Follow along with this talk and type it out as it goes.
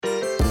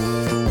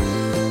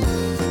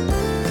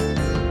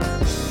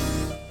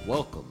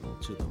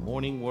to the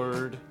Morning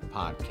Word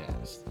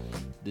Podcast.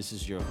 This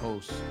is your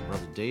host,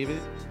 Brother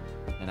David,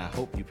 and I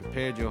hope you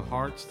prepared your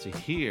hearts to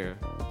hear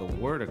the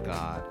Word of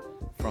God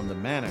from the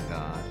man of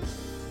God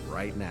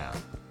right now.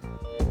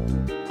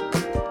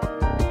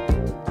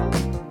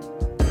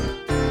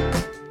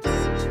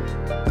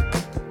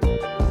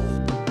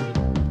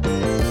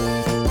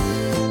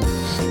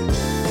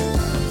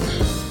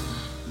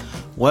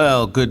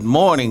 Well, good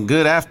morning,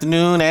 good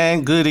afternoon,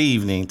 and good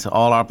evening to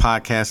all our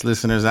podcast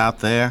listeners out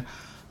there.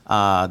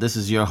 This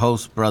is your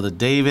host, Brother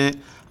David,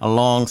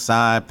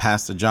 alongside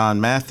Pastor John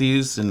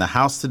Matthews in the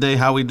house today.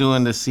 How we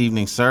doing this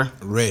evening, sir?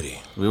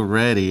 Ready. We're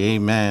ready.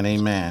 Amen.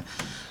 Amen.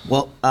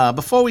 Well,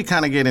 before we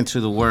kind of get into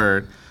the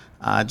word,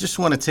 I just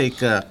want to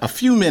take a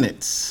few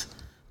minutes,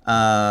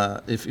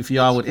 if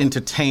y'all would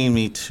entertain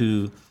me,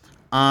 to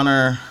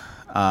honor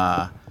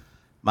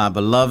my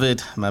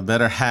beloved, my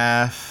better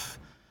half,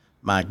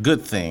 my good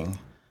thing.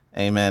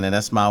 Amen. And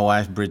that's my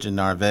wife, Bridget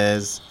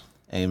Narvez.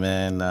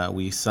 Amen.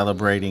 We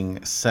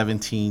celebrating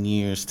 17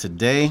 years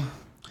today.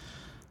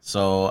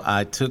 So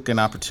I took an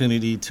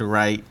opportunity to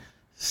write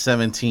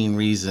 17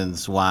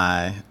 reasons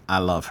why I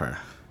love her.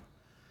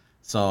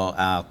 So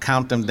I'll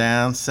count them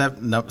down,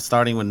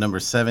 starting with number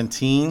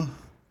 17,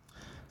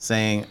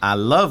 saying, I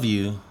love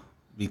you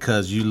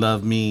because you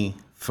love me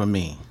for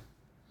me.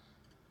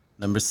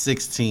 Number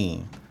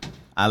 16,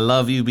 I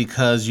love you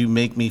because you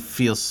make me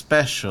feel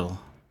special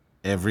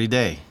every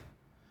day.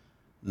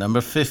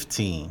 Number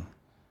 15,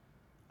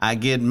 I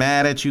get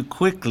mad at you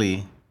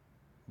quickly,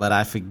 but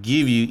I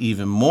forgive you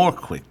even more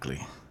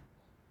quickly.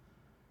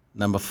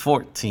 Number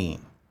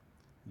 14,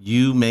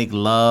 you make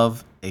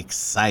love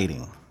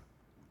exciting.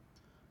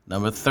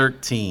 Number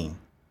 13,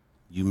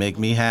 you make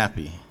me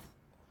happy.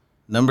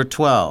 Number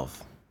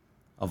 12,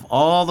 of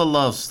all the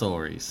love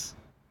stories,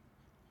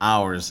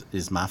 ours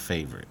is my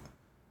favorite.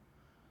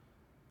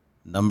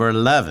 Number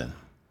 11,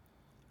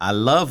 I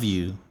love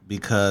you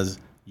because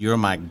you're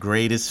my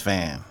greatest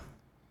fan.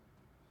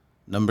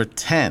 Number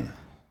 10,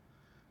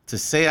 to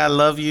say I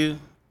love you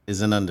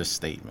is an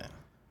understatement.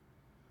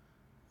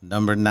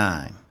 Number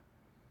 9,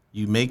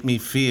 you make me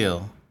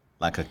feel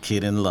like a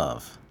kid in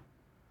love.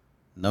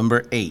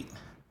 Number 8,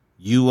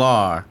 you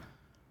are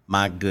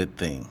my good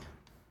thing.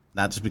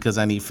 Not just because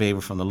I need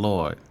favor from the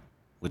Lord,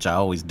 which I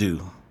always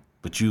do,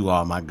 but you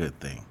are my good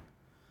thing.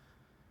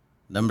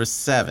 Number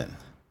 7,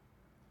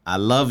 I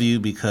love you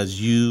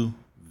because you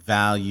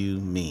value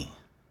me.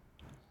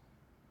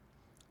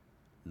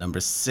 Number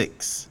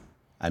 6,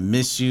 I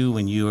miss you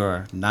when you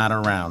are not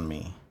around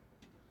me.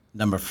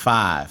 Number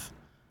 5,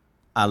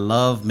 I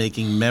love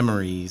making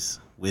memories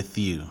with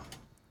you.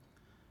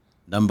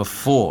 Number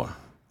 4,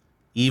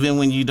 even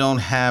when you don't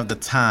have the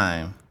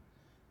time,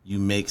 you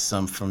make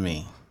some for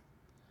me.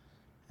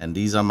 And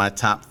these are my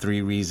top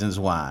 3 reasons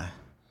why.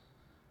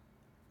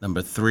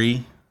 Number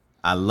 3,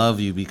 I love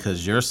you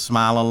because your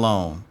smile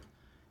alone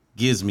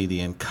gives me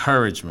the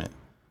encouragement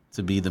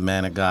to be the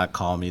man of God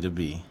called me to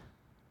be.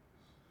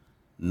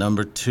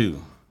 Number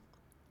 2,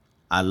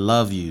 I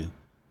love you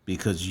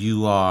because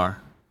you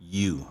are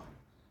you.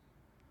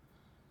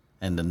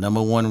 And the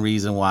number 1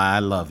 reason why I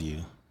love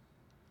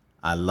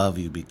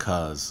you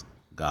because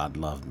God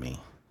loved me.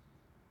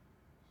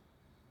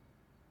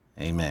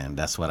 Amen.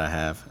 That's what I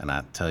have. And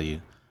I tell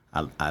you,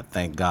 I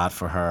thank God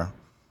for her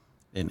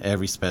in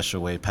every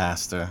special way,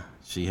 Pastor.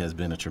 She has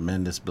been a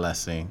tremendous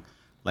blessing.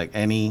 Like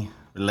any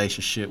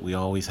relationship, we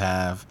always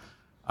have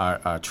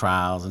our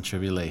trials and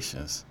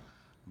tribulations.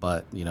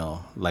 But, you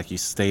know, like you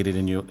stated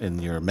in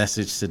your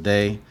message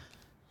today,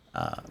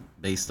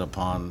 based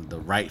upon the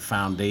right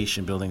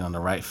foundation, building on the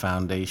right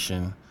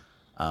foundation,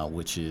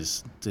 which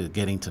is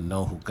getting to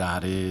know who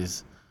God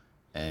is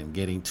and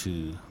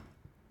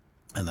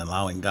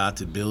allowing God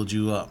to build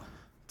you up,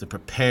 to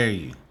prepare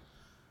you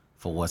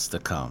for what's to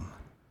come.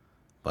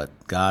 But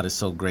God is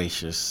so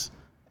gracious,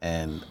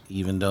 and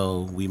even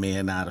though we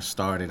may not have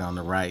started on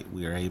the right,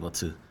 we are able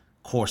to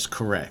course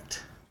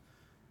correct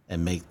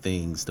and make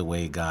things the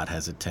way God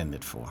has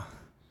intended for.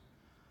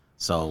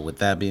 So with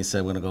that being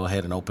said, we're going to go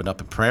ahead and open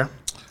up in prayer.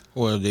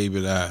 Well,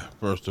 David, I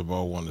first of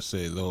all want to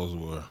say those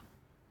were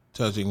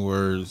touching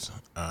words.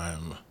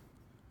 I'm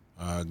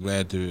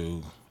glad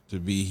to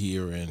be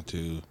here and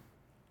to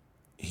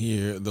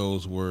hear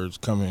those words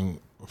coming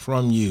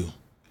from you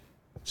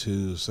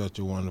to such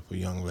a wonderful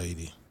young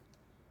lady.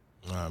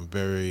 I'm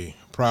very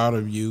proud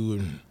of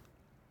you,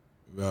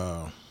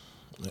 and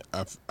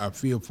I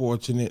feel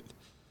fortunate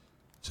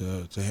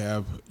to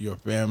have your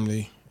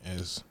family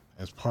as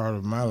part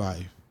of my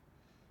life,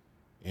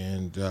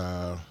 and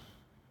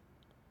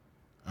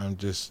I'm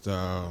just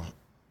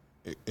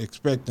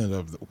expectant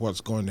of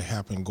what's going to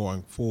happen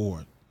going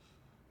forward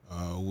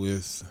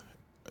with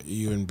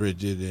you and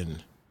Bridget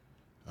and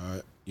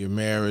your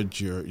marriage,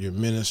 your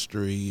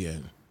ministry,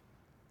 and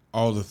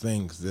all the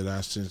things that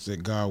I sense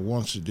that God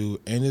wants to do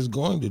and is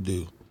going to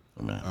do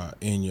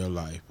in your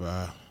life.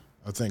 I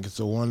think it's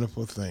a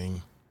wonderful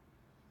thing.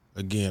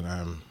 Again,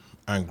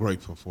 I'm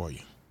grateful for you.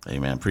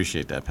 Amen.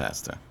 Appreciate that,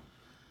 Pastor.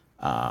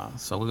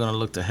 So we're going to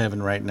look to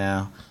heaven right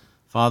now.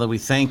 Father, we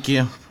thank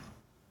you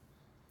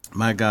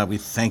My God, we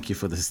thank you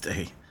for this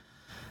day.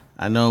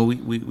 I know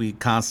we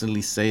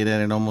constantly say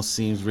that. It almost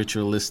seems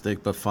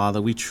ritualistic, but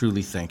Father, we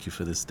truly thank you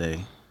for this day.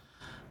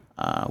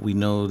 We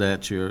know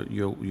that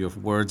your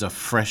words are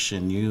fresh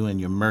in you and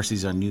your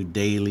mercies are new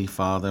daily,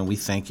 Father, and we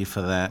thank you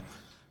for that.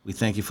 We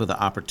thank you for the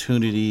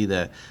opportunity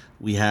that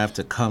we have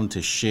to come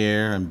to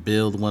share and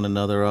build one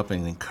another up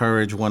and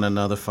encourage one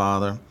another,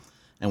 Father.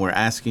 And we're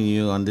asking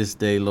you on this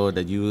day, Lord,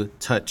 that you would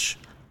touch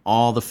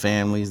all the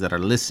families that are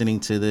listening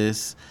to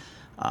this,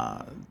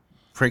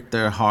 prick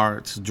their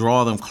hearts,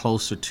 draw them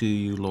closer to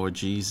you, Lord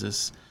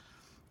Jesus.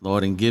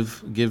 Lord, and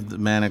give the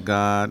man of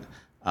God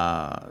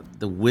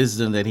the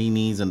wisdom that he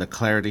needs and the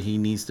clarity he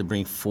needs to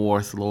bring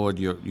forth, Lord,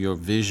 your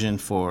vision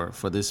for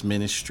this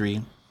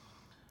ministry.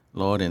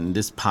 Lord, in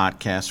this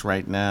podcast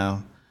right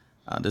now,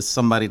 there's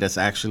somebody that's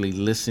actually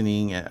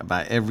listening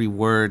by every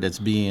word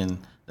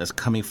that's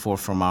coming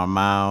forth from our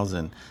mouths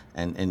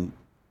and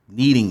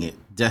needing it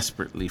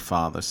desperately,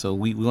 Father. So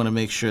we want to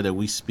make sure that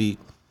we speak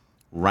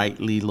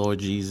rightly, Lord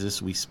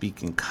Jesus. We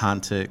speak in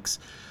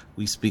context.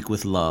 We speak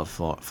with love,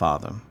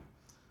 Father.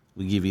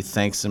 We give you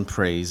thanks and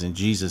praise in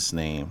Jesus'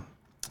 name.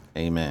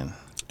 Amen.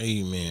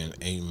 Amen.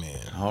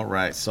 Amen. All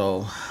right.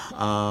 So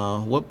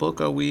what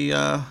book are we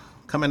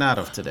coming out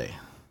of today?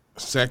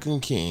 2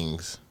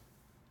 Kings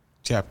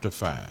chapter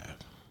 5.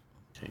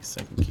 Okay,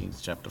 2 Kings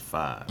chapter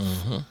 5.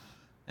 Mm-hmm.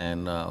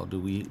 And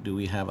do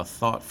we have a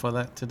thought for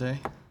that today?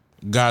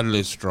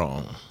 Godly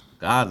strong.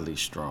 Godly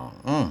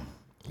strong.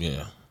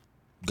 Yeah.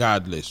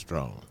 Godly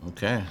strong.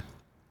 Okay.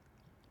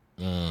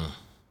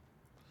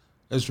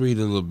 Let's read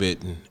a little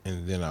bit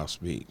and then I'll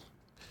speak.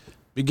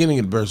 Beginning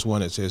at verse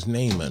 1, it says,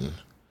 Naaman,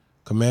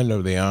 commander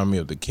of the army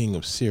of the king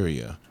of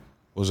Syria,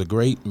 was a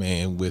great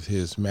man with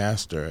his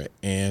master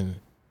and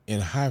in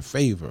high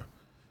favor,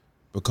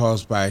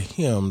 because by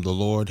him the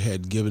Lord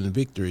had given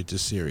victory to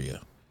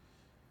Syria.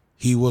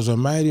 He was a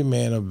mighty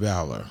man of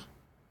valor,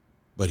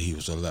 but he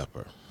was a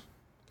leper.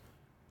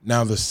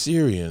 Now the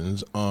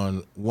Syrians,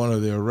 on one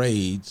of their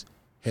raids,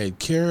 had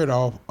carried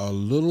off a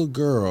little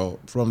girl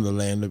from the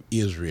land of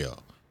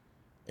Israel,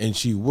 and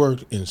she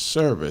worked in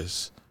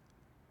service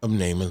of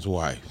Naaman's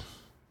wife.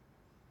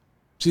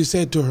 She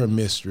said to her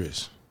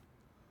mistress,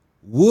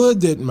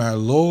 Would that my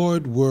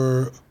Lord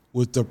were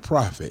with the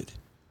prophet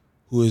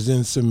who is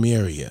in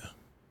Samaria.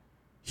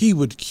 He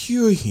would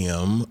cure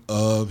him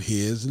of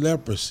his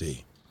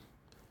leprosy.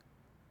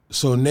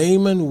 So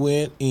Naaman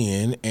went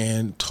in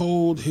and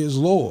told his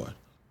Lord.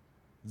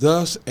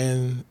 Thus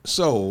and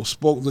so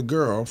spoke the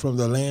girl from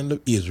the land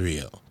of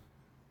Israel.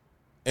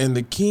 And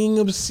the king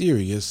of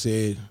Syria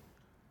said,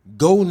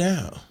 Go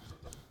now,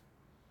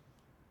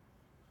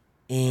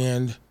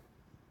 and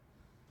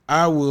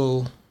I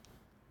will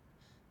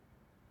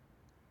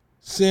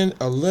send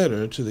a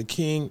letter to the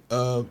king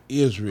of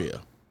Israel.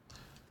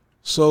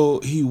 So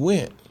he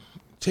went,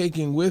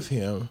 taking with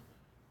him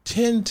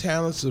 10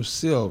 talents of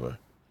silver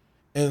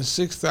and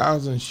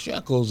 6,000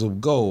 shekels of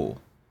gold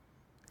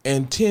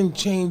and 10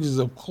 changes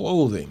of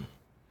clothing.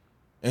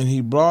 And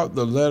he brought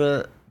the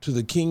letter to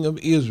the king of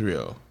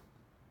Israel,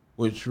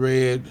 which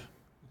read,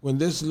 When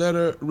this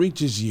letter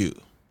reaches you,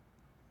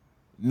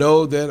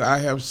 know that I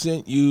have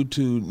sent you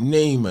to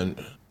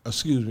Naaman, have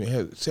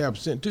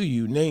sent to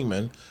you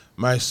Naaman,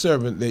 my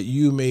servant, that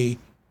you may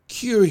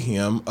cure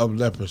him of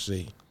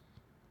leprosy.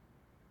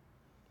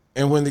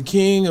 And when the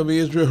king of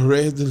Israel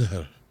read the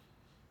letter,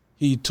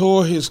 he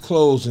tore his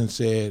clothes and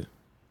said,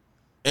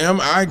 Am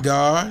I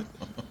God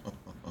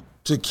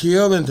to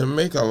kill and to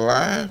make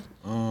alive,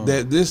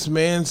 that this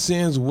man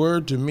sends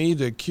word to me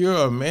to cure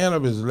a man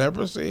of his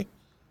leprosy?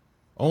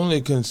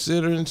 Only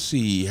consider and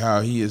see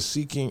how he is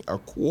seeking a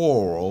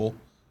quarrel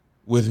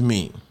with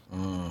me.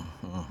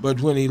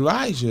 But when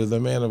Elijah, the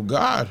man of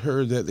God,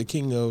 heard that the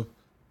king of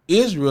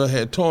Israel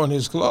had torn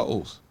his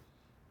clothes,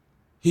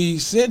 he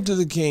sent to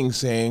the king,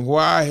 saying,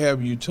 Why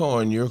have you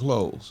torn your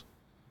clothes?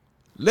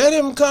 Let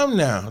him come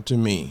now to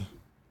me,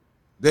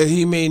 that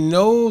he may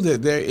know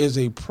that there is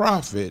a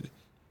prophet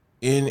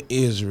in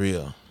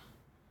Israel.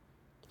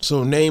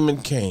 So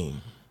Naaman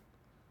came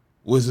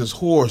with his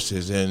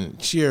horses and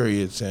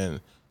chariots and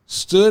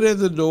stood at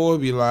the door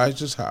of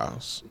Elijah's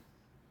house.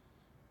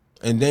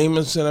 And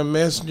Naaman sent a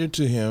messenger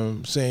to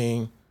him,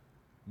 saying,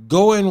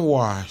 Go and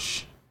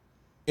wash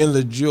in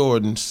the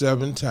Jordan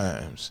 7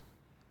 times,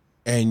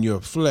 and your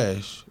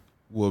flesh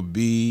will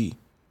be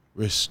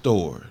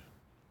restored,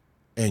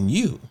 and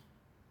you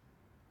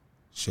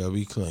shall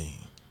be clean.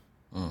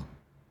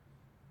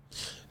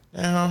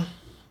 Now,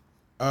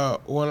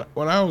 when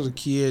I was a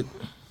kid,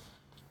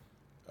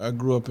 I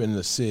grew up in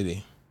the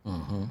city,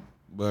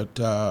 but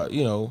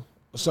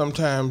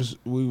sometimes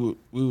we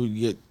would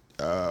get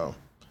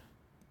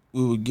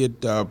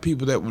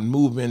people that would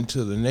move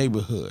into the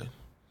neighborhood,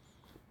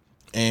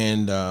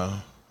 and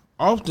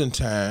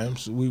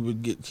oftentimes we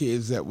would get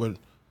kids that would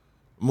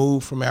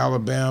move from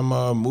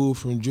Alabama, move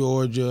from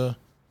Georgia,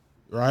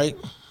 right?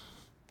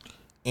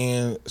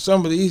 And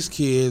some of these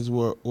kids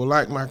were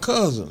like my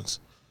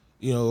cousins,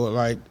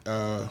 like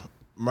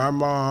my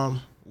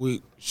mom.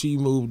 She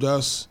moved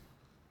us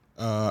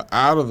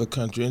out of the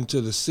country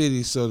into the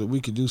city so that we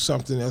could do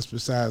something else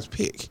besides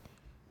pick.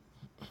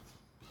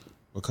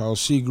 Because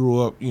she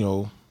grew up,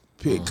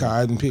 pick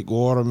cotton, pick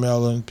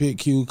watermelon, pick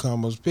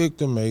cucumbers, pick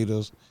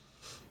tomatoes,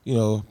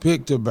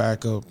 pick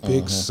tobacco,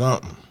 pick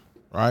something,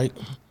 right?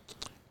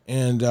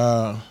 And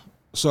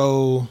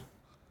so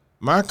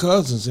my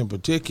cousins in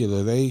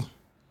particular,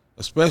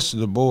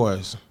 especially the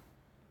boys,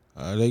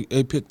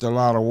 they picked a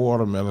lot of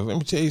watermelons. Let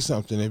me tell you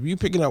something. If you're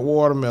picking up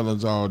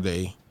watermelons all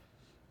day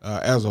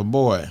as a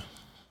boy,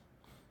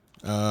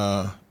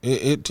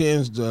 it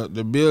tends to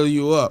build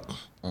you up.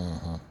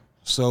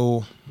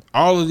 So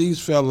all of these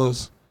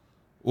fellas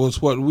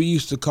was what we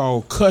used to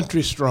call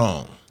country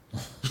strong.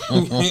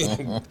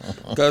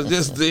 Because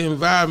this is the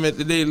environment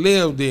that they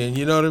lived in,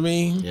 you know what I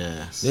mean?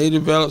 Yes. They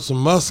developed some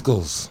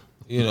muscles,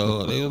 they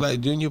were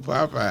like Junior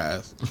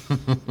Popeyes,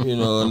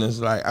 and it's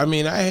like,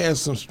 I had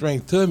some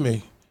strength to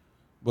me,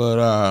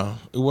 but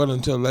it wasn't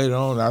until later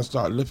on I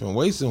started lifting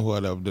weights and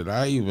whatever that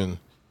I even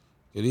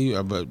could eat,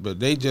 but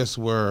they just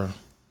were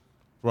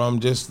from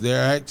just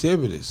their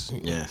activities.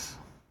 Yes.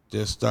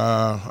 Just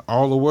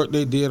all the work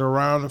they did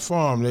around the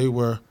farm, they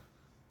were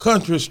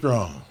country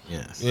strong.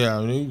 Yes. Yeah,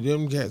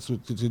 them cats to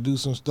do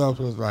some stuff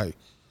was like,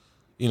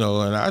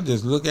 and I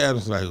just look at it,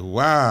 it's like,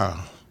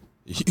 wow,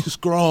 you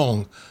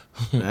strong.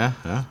 Yeah.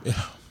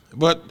 Yeah.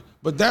 But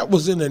that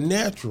was in the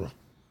natural.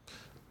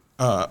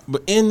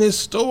 But in this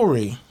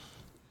story,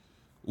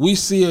 we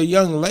see a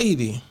young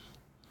lady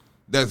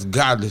that's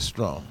godly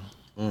strong.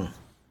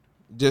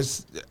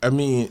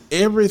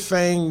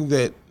 Everything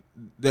that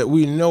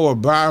we know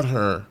about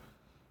her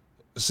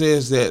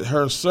says that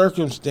her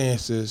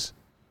circumstances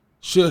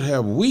should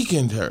have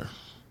weakened her,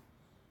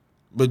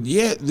 but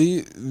yet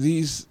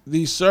these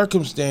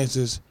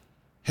circumstances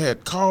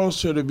had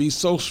caused her to be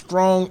so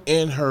strong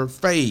in her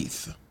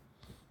faith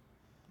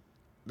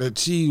that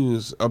she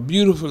was a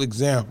beautiful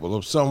example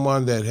of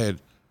someone that had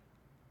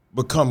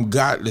become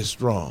godly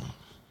strong.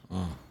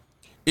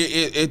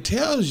 It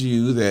tells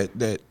you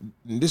that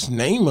this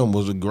Naaman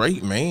was a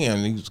great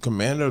man. He was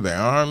commander of the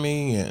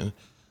army, and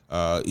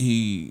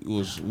he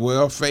was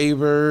well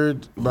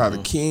favored by the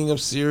king of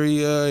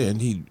Syria,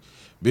 and he'd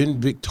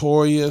been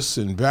victorious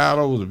in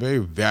battle. Was a very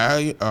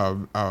valiant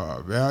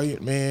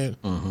man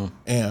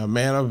and a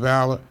man of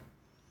valor.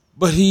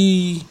 But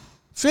he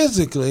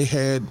physically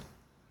had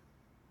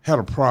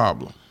a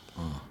problem.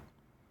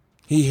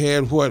 He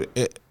had what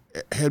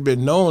had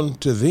been known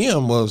to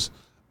them was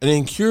an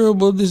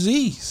incurable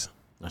disease.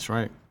 That's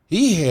right.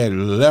 He had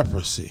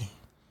leprosy.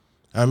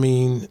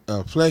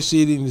 A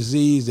flesh-eating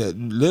disease that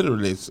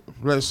literally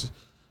flesh,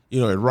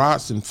 it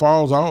rots and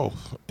falls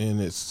off,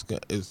 and it's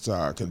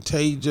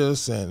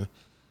contagious, and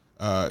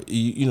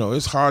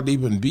it's hard to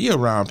even be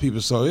around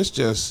people. So it's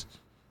just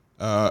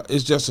a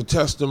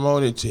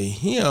testimony to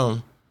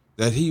him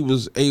that he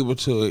was able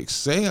to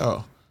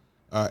excel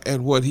at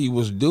what he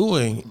was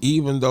doing,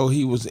 even though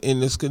he was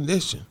in this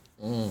condition.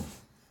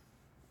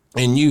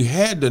 And you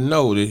had to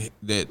know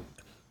that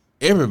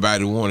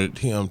everybody wanted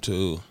him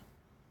to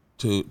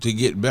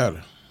get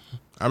better.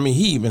 He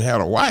even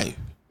had a wife,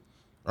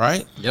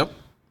 right? Yep.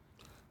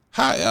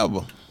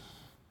 However,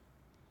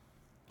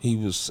 he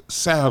was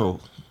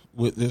saddled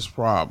with this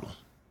problem.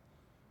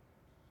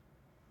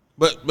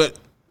 But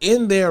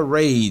in their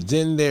raids,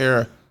 in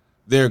their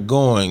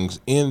goings,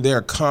 in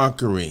their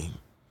conquering,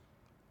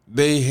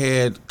 they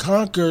had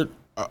conquered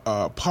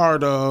a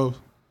part of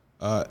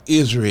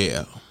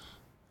Israel.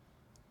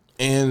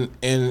 And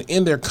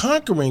in their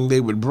conquering,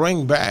 they would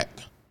bring back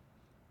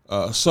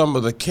some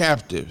of the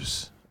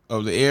captives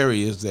of the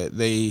areas that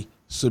they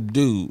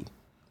subdued.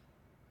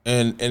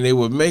 And they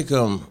would make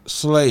them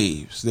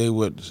slaves. They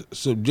would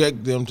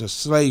subject them to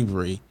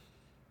slavery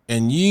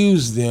and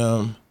use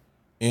them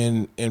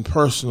in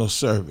personal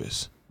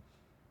service.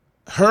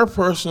 Her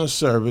personal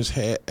service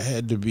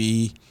had to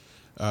be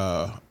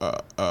kind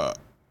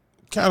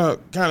of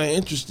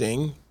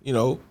interesting.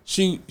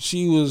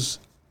 She was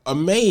a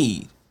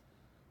maid,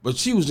 but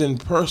she was in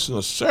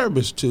personal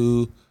service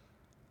to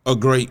a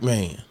great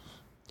man.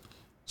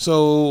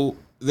 So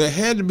there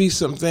had to be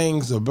some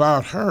things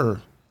about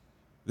her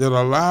that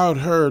allowed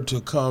her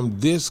to come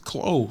this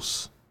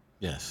close.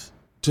 Yes.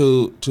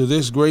 To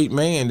this great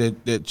man,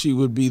 that she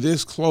would be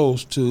this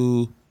close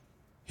to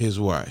his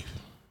wife.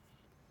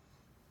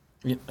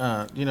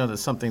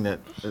 There's something that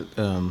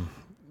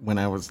when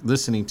I was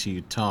listening to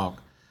you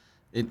talk,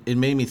 it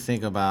made me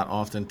think about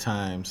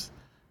oftentimes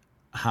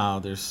how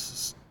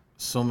there's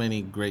so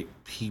many great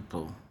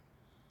people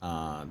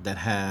that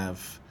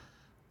have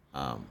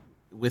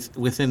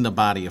within the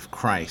body of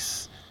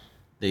Christ,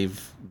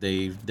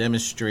 they've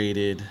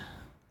demonstrated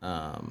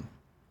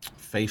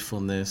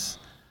faithfulness,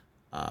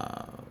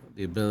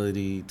 the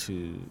ability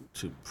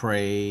to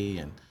pray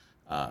and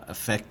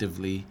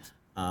effectively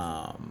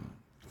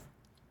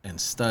and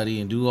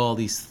study and do all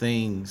these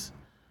things,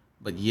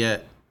 but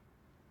yet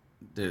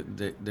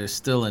there's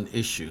still an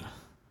issue.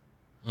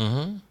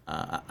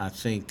 I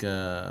think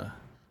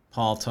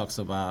Paul talks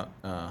about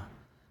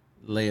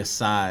lay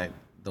aside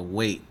the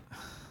weight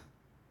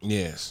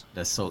Yes.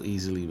 that so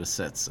easily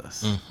besets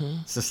us. Mm-hmm.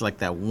 It's just like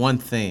that one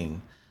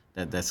thing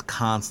that's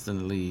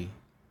constantly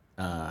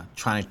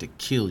trying to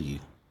kill you,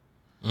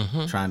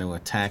 trying to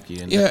attack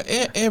you. And Yeah,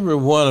 every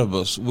one of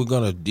us, we're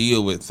going to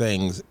deal with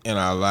things in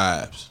our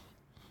lives.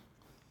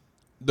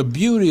 The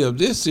beauty of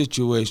this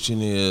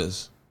situation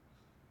is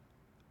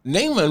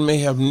Naaman may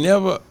have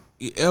never,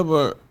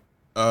 ever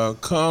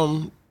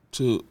come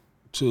to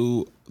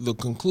the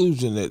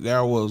conclusion that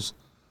there was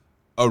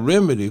a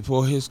remedy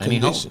for his any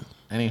condition. hope?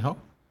 Any hope?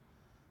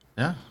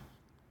 Yeah.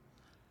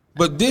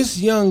 But this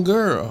young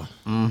girl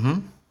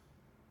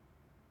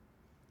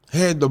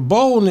had the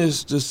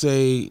boldness to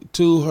say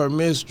to her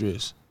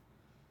mistress,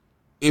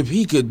 if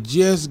he could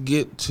just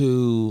get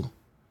to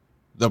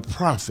the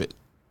prophet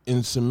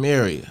in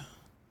Samaria.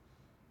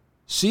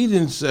 She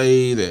didn't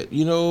say that,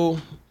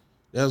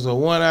 there's a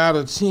 1 out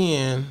of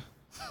 10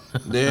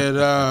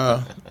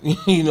 that,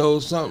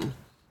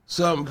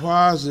 something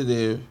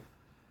positive.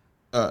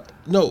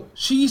 No,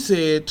 she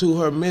said to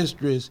her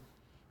mistress,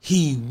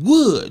 he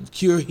would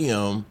cure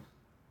him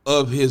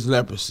of his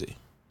leprosy.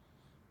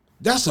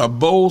 That's a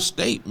bold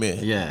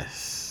statement.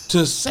 Yes.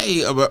 To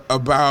say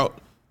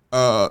about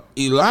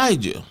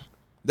Elijah.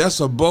 That's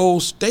a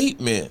bold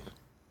statement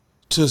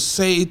to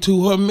say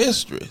to her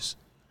mistress.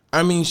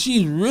 I mean,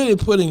 she's really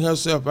putting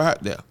herself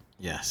out there.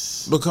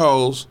 Yes.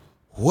 Because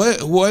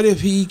what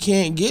if he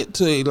can't get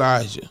to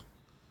Elijah?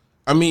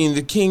 I mean,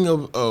 the king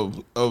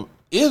of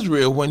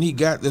Israel, when he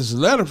got this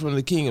letter from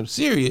the king of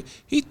Syria,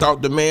 he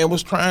thought the man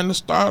was trying to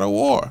start a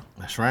war.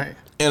 That's right.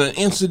 And an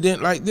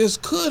incident like this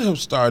could have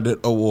started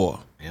a war.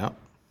 Yep.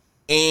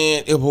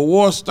 And if a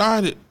war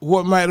started,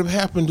 what might have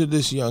happened to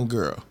this young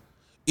girl?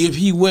 If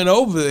he went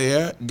over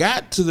there,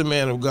 got to the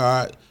man of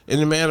God,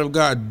 and the man of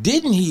God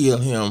didn't heal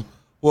him,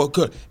 what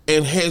could?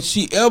 And had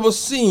she ever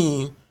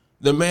seen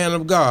the man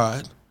of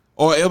God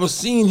or ever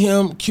seen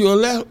him cure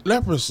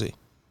leprosy?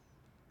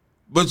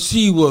 But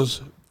she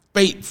was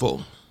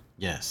faithful.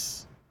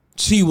 Yes.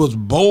 She was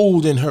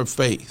bold in her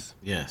faith.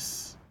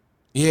 Yes.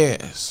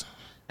 Yes.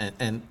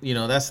 And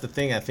that's the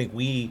thing. I think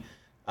we,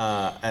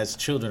 as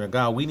children of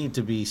God, we need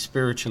to be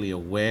spiritually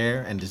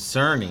aware and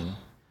discerning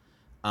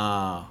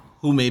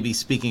who may be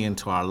speaking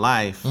into our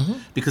life,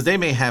 because they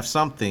may have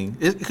something.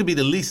 It could be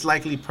the least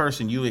likely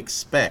person you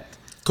expect.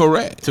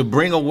 Correct. To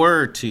bring a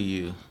word to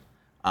you.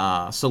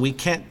 So we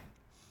can't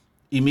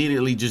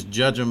immediately just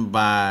judge them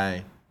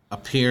by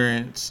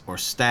appearance or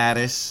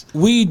status.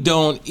 We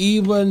don't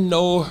even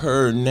know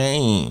her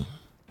name.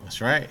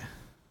 That's right.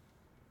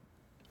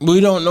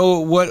 We don't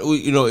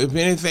know if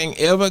anything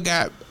ever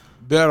got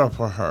better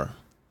for her.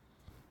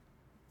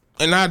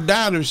 And I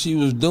doubt if she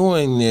was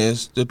doing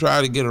this to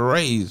try to get a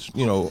raise,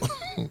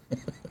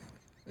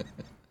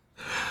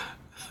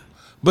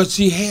 But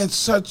she had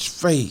such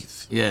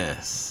faith.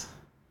 Yes.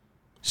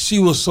 She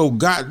was so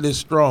godly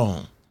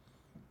strong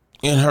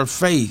in her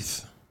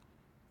faith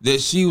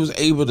that she was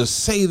able to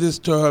say this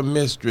to her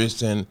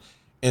mistress and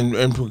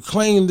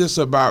proclaim this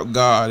about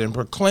God and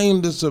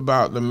proclaim this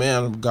about the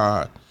man of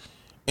God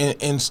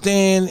and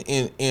stand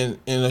in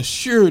a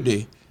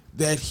surety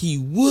that he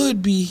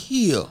would be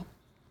healed,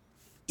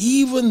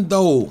 even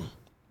though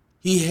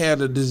he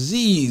had a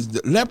disease,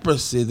 the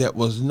leprosy, that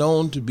was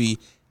known to be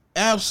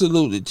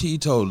absolutely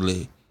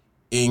teetotally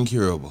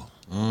incurable.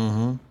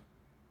 Mm-hmm.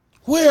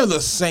 Where are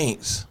the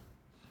saints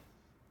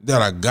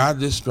that are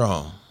godly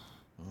strong?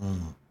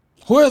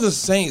 Where are the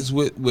saints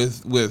with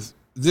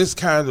this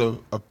kind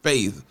of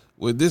faith,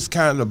 with this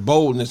kind of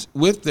boldness,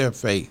 with their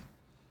faith?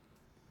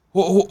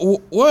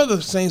 Where are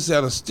the saints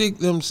that'll stick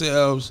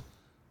themselves,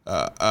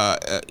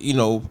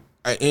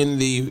 in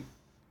the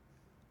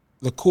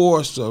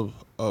course of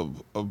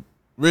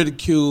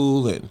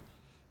ridicule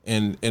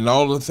and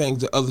all the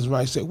things that others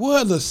might say? Where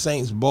are the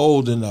saints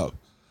bold enough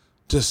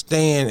to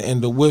stand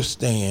and to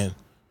withstand?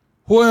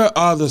 Where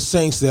are the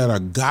saints that are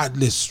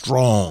godly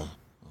strong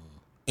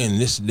in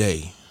this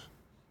day?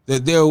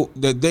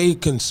 That they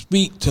can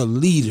speak to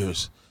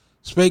leaders,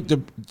 speak to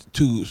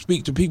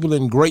people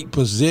in great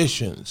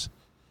positions,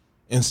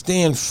 and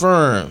stand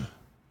firm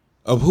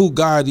of who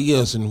God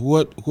is and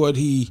what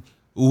he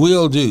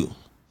will do.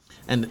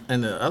 And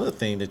the other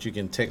thing that you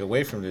can take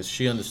away from this,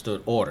 she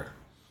understood order.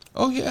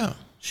 Oh yeah.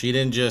 She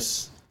didn't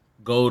just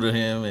go to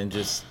him and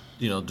just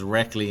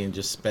directly and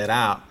just spit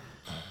out.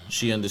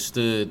 She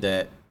understood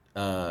that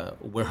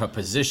where her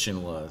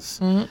position was,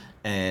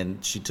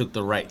 and she took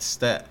the right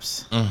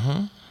steps.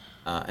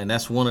 And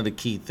that's one of the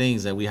key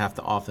things that we have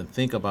to often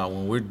think about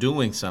when we're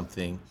doing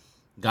something.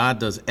 God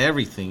does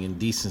everything in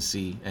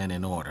decency and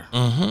in order.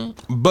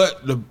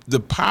 But the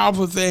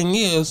powerful thing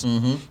is,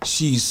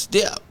 she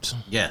stepped.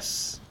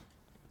 Yes.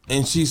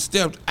 And she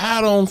stepped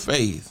out on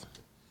faith.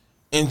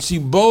 And she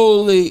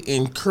boldly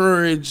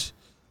encouraged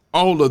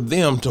all of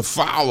them to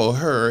follow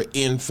her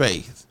in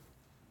faith.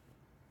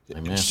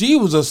 Amen. She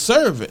was a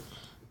servant.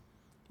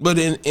 But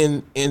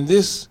in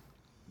this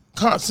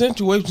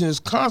situation, this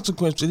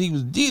consequence that he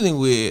was dealing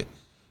with,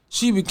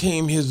 she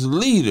became his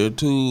leader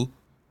to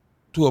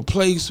a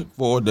place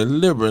for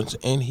deliverance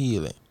and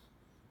healing.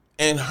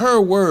 And her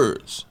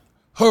words,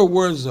 her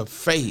words of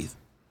faith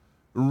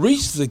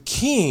reached the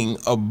king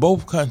of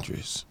both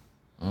countries.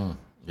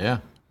 Yeah.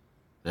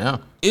 Yeah.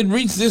 It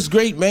reached this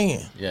great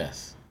man.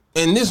 Yes.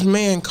 And this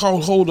man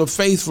caught hold of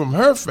faith from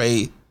her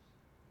faith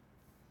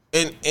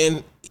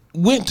and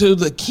went to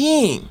the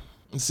king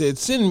and said,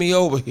 send me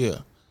over here.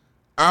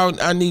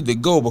 I need to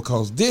go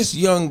because this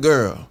young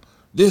girl,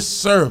 this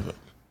servant,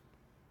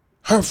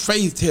 her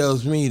faith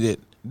tells me that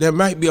there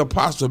might be a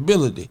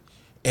possibility,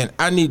 and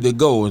I need to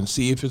go and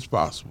see if it's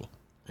possible.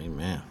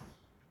 Amen.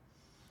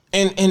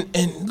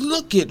 And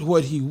look at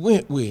what he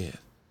went with.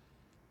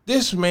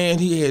 This man,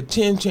 he had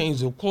 10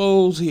 changes of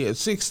clothes. He had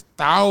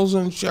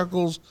 6,000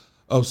 shekels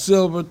of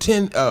silver,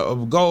 10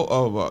 of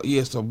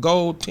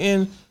gold,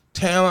 10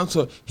 talents.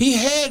 So he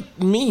had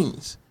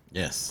means.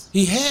 Yes.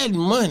 He had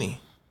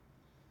money,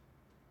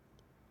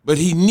 but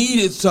he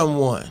needed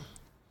someone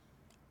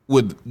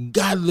with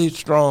godly,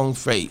 strong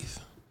faith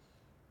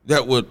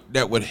that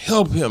would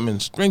help him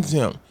and strengthen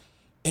him.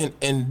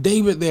 And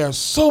David, there are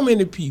so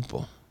many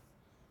people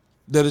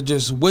that are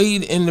just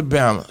weighed in the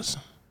balance,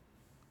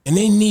 and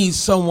they need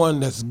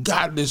someone that's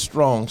godly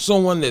strong,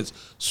 someone that's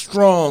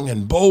strong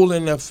and bold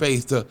in their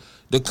faith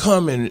to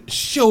come and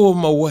show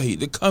them a way,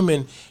 to come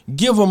and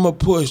give them a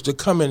push, to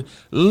come and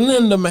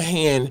lend them a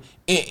hand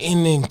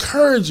in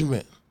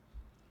encouragement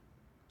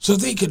so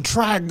they could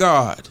try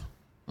God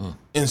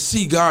and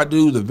see God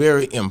do the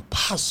very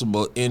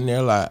impossible in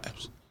their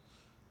lives.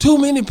 Too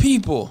many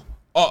people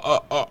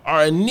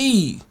are in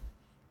need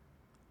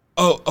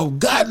of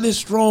godly,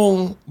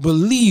 strong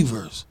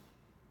believers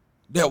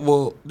that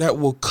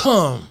will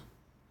come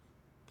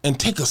and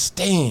take a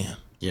stand.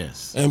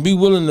 Yes. And be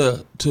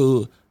willing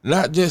to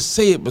not just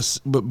say it,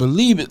 but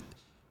believe it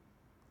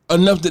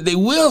enough that they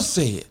will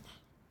say it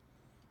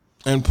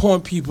and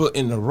point people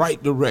in the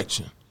right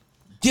direction.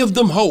 Give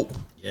them hope.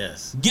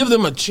 Yes. Give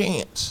them a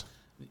chance.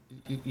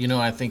 You know,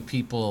 I think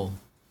people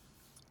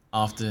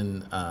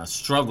often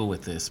struggle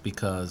with this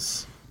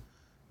because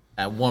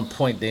at one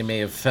point they may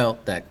have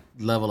felt that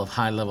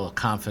high level of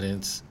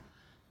confidence,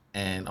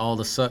 and all of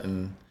a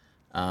sudden,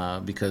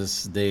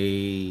 because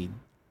they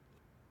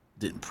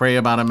didn't pray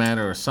about a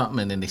matter or something,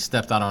 and then they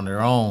stepped out on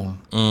their own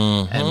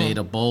and made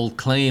a bold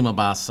claim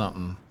about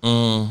something,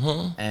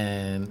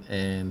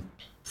 and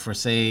for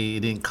say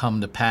it didn't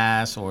come to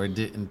pass or it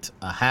didn't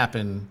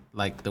happen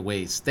like the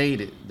way it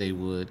stated they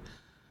would,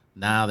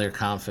 now their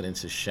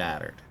confidence is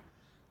shattered.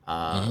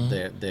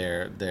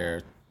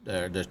 Their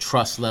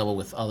trust level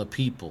with other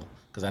people,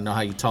 because I know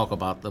how you talk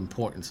about the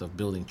importance of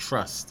building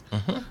trust.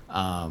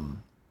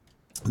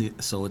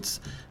 So it's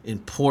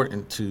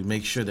important to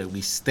make sure that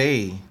we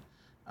stay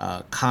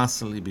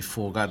constantly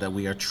before God, that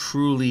we are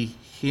truly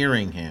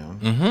hearing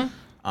Him.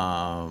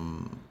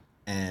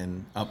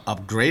 And a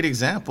great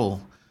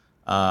example,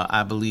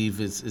 I believe,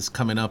 is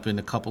coming up in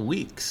a couple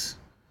weeks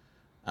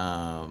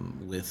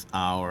with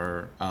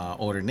our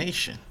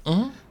ordination.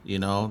 You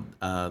know,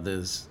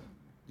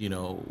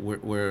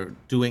 we're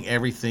doing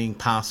everything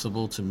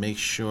possible to make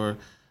sure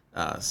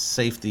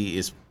safety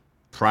is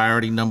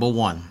priority number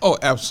one. Oh,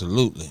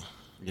 absolutely.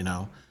 You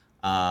know,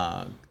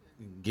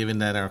 given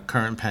that our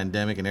current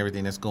pandemic and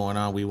everything that's going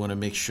on, we want to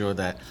make sure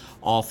that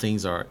all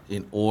things are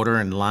in order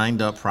and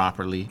lined up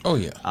properly. Oh,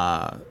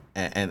 yeah.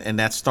 And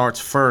that starts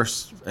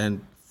first and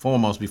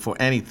foremost, before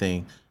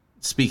anything,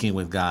 speaking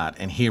with God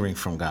and hearing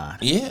from God.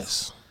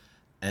 Yes.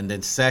 And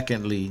then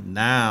secondly,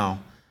 now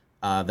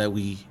that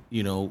we've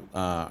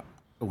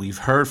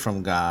heard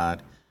from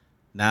God,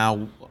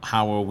 now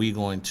how are we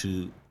going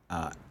to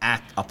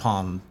act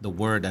upon the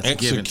word that's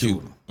given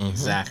to him?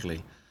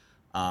 Exactly.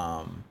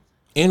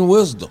 In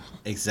wisdom.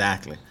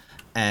 Exactly.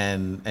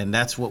 And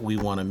that's what we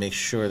want to make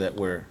sure that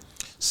we're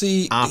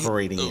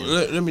operating in.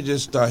 Let me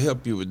just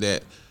help you with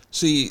that.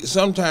 See,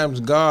 sometimes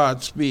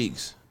God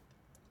speaks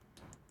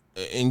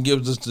and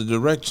gives us the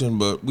direction,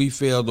 but we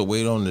fail to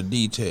wait on the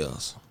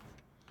details.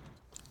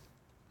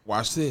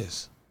 Watch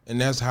this. And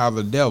that's how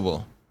the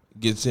devil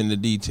gets in the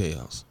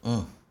details.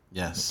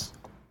 Yes.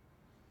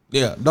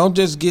 Yeah, don't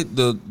just get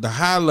the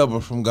high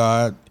level from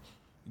God.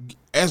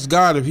 Ask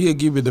God if He'll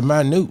give you the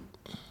minute.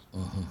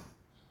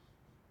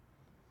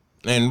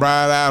 And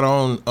ride out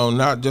on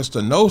not just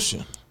a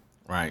notion,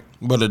 right,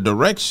 but a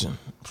direction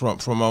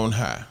from on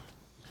high.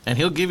 And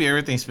He'll give you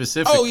everything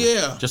specific. Oh,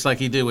 yeah. Just like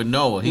He did with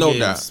Noah. He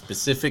gave him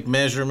specific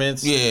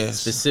measurements,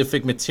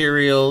 specific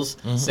materials.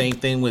 Same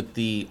thing with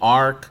the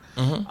ark.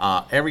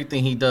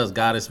 Everything He does,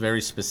 God is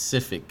very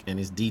specific in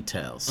His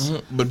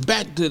details. But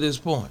back to this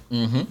point.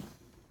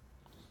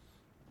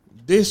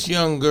 This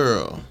young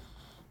girl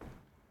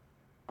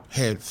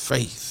had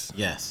faith.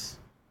 Yes.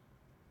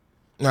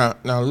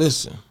 Now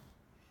listen.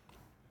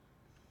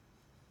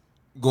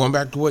 Going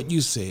back to what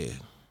you said.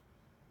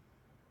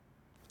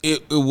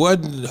 It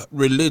wasn't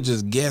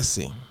religious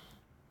guessing.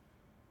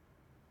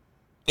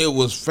 It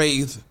was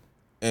faith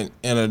and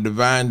a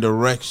divine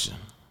direction.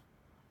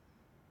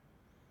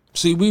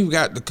 See, we've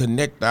got to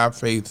connect our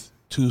faith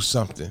to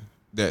something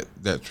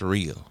that's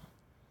real.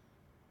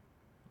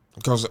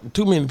 Because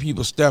too many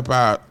people step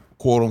out,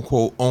 quote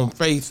unquote, on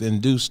faith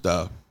and do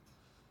stuff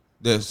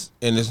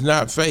it's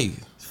not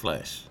faith. It's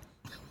flesh.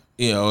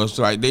 You know, it's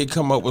like they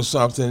come up with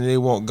something and they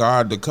want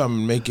God to come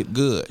and make it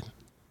good.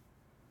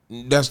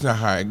 That's not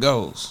how it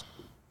goes.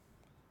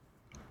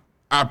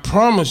 I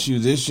promise you,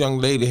 this young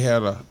lady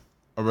had a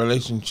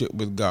relationship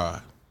with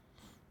God.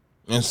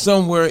 And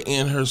somewhere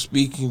in her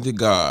speaking to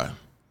God,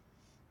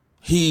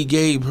 he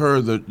gave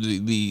her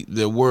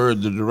the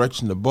word, the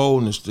direction, the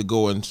boldness to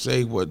go and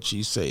say what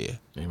she said.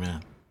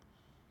 Amen.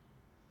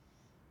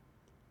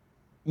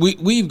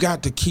 We've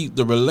got to keep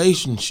the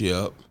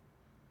relationship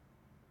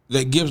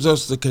that gives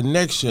us the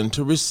connection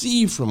to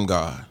receive from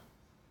God.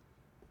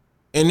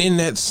 And in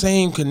that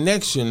same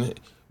connection,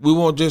 we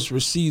won't just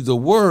receive the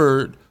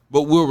word,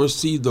 but we'll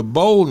receive the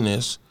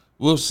boldness.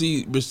 We'll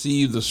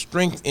receive the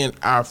strength in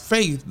our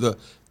faith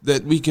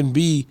that we can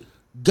be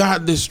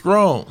godly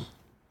strong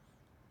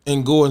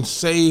and go and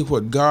say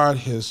what God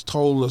has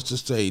told us to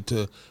say,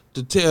 to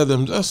tell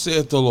them, thus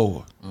saith the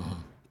Lord. Mm-hmm.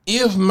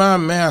 If my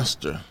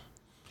master,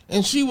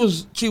 and she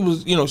was,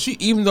 you know,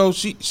 even though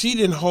she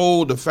didn't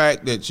hold the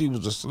fact that she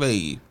was a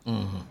slave,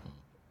 mm-hmm.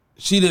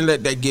 she didn't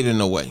let that get in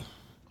the way.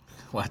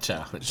 Watch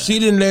out. She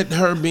didn't let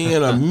her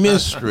being a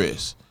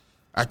mistress.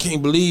 I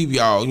can't believe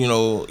y'all, you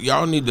know,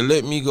 y'all need to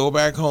let me go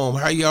back home.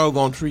 How y'all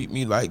gonna treat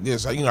me like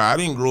this? You know, I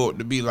didn't grow up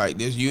to be like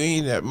this. You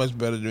ain't that much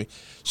better than me.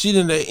 She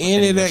didn't let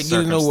any of that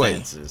get in the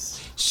way.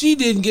 She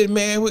didn't get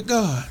mad with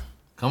God.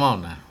 Come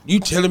on now. You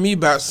telling me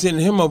about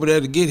sending him over there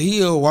to get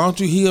healed. Why don't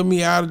you heal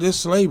me out of this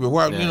slavery?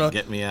 Why, yeah, you know,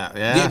 get me out.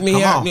 Yeah, get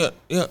me out.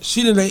 Yeah.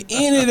 She didn't let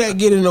any of that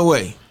get in the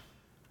way.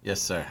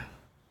 Yes, sir.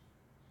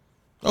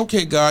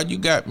 Okay, God, you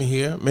got me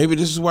here. Maybe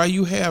this is why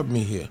you have me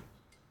here.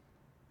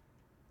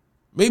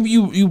 Maybe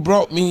you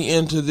brought me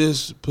into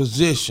this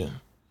position,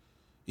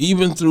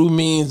 even through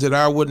means that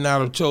I would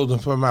not have chosen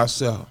for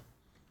myself,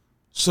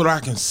 so that I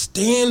can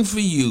stand for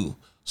you,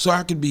 so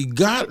I can be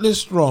godly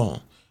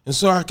strong, and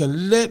so I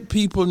can let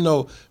people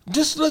know.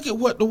 Just look at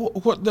what the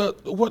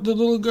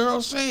little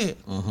girl said.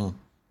 Mm-hmm.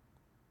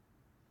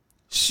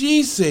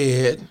 She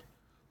said,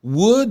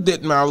 "Would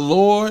that my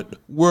Lord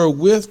were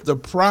with the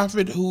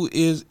prophet who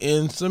is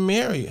in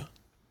Samaria."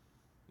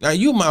 Now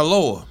you, my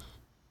Lord.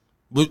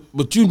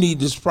 But you need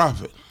this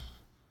prophet.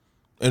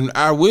 And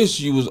I wish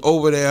you was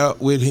over there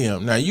with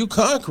him. Now you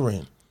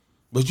conquering,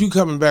 but you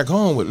coming back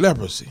home with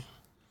leprosy.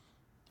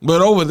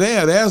 But over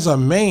there's a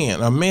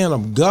man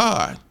of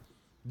God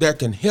that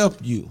can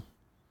help you.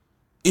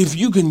 If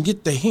you can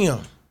get to him,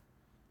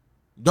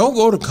 don't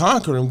go to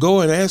conquer him,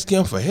 go and ask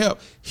him for help.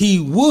 He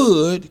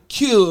would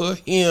cure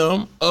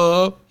him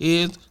of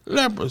his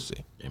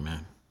leprosy.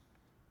 Amen.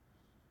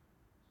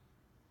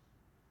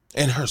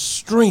 And her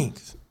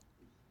strength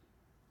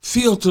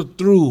filtered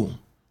through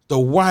the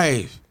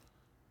wife,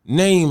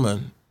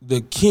 Naaman, the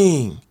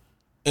king,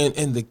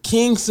 and the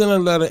king sent a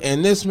letter,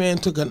 and this man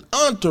took an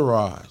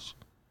entourage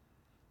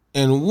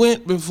and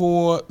went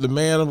before the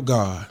man of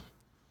God.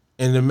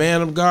 And the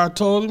man of God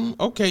told him,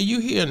 okay, you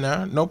here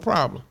now, no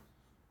problem.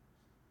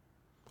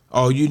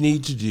 All you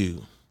need to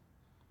do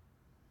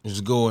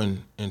is go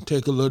and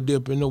take a little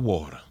dip in the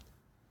water.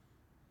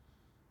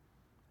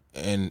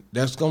 And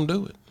that's going to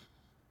do it.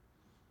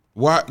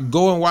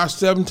 Go and wash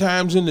 7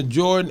 times in the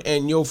Jordan,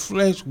 and your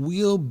flesh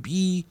will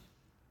be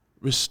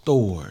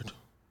restored.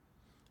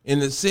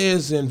 And it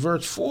says in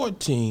verse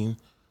 14,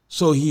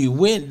 so he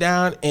went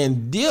down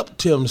and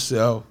dipped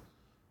himself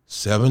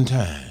 7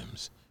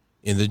 times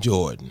in the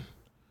Jordan,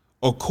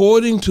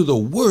 according to the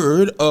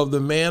word of the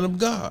man of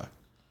God.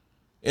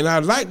 And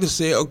I'd like to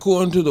say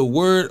according to the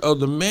word of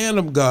the man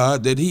of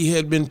God that he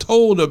had been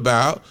told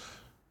about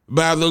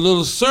by the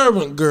little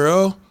servant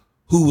girl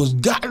who was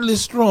godly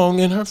strong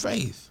in her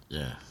faith.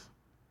 Yeah.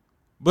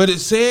 But it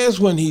says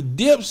when he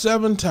dipped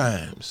 7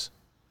 times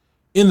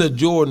in the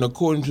Jordan,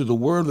 according to the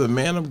word of the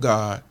man of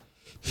God,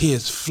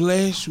 his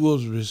flesh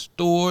was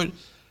restored.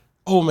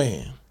 Oh,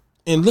 man.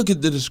 And look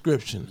at the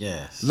description.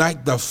 Yes.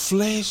 Like the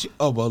flesh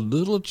of a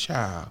little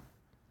child.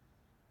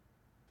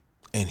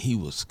 And he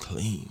was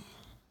clean.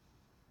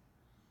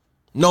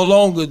 No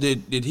longer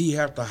did he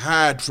have to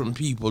hide from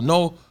people.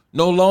 No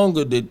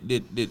longer did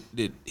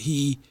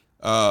he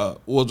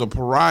was a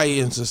pariah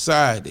in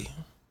society.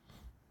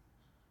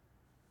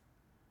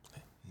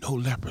 No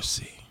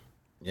leprosy.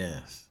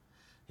 Yes.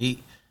 When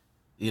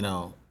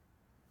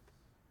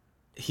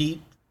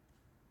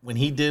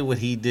he did what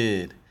he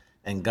did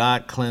and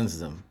God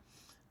cleansed him,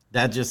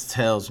 that just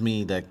tells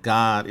me that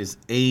God is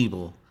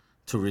able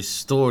to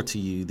restore to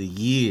you the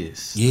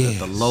years that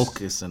the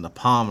locust and the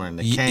palmer and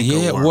the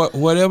cankerworm. Yeah,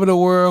 whatever the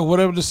world,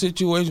 whatever the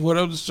situation,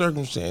 whatever the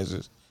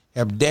circumstances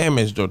have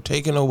damaged or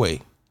taken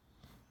away,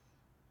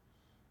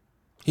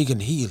 he can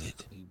heal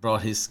it. He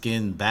brought his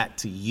skin back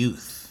to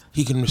youth.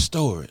 He can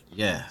restore it.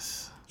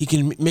 Yes. He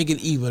can make it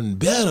even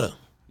better.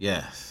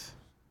 Yes.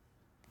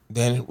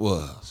 Than it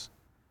was.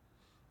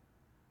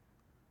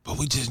 But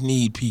we just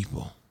need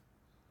people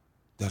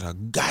that are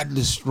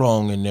godly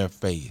strong in their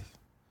faith,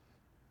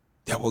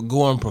 that will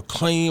go and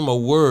proclaim a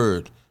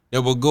word,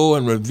 that will go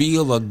and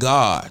reveal a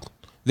God,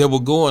 that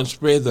will go and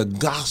spread the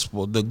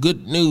gospel, the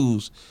good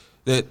news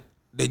that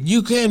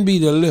you can be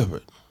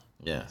delivered.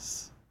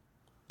 Yes.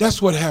 That's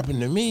what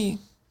happened to me.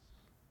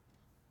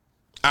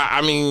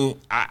 I mean,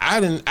 I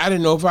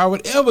didn't know if I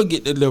would ever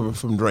get delivered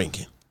from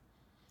drinking.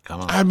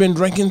 Come on. I've been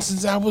drinking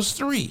since I was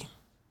 3.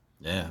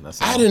 Yeah,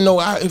 that's. I didn't know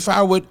if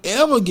I would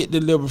ever get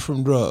delivered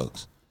from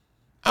drugs.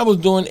 I was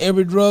doing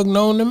every drug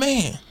known to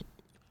man,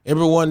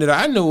 every one that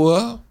I knew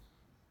of.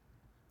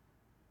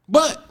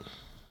 But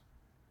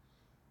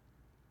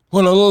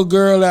when a little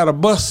girl at a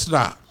bus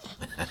stop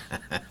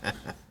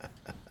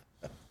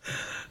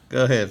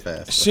Go ahead,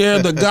 Pastor.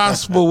 shared the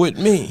gospel with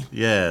me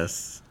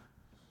Yes.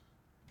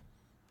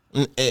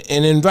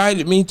 and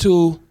invited me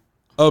to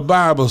a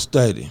Bible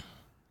study,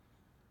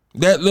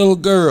 that little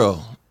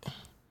girl,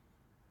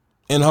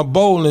 in her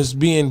boldness,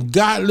 being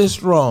godly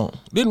strong,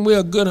 didn't weigh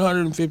a good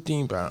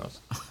 115 pounds.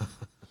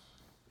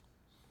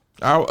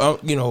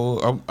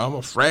 I'm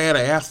a frat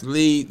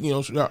athlete,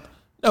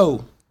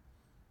 no.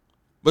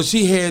 But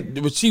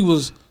she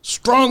was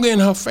stronger in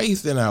her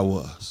faith than I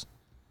was.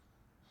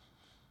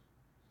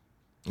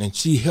 And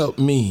she helped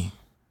me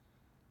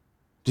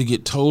to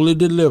get totally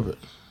delivered.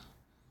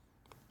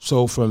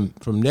 So from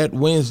that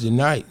Wednesday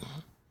night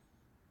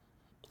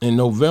in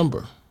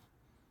November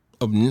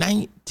of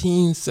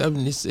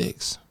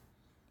 1976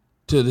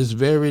 to this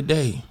very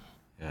day,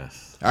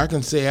 Yes. I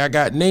can say I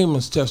got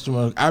Naaman's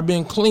testimony. I've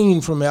been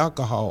clean from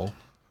alcohol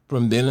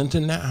from then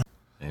until now.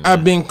 Amen.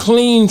 I've been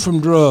clean from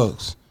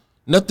drugs.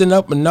 Nothing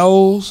up my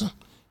nose.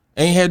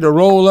 Ain't had to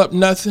roll up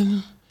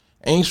nothing.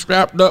 Ain't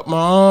strapped up my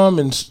arm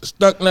and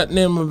stuck nothing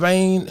in my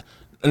vein.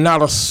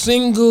 Not a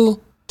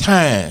single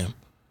time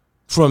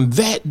from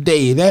that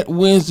day, that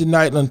Wednesday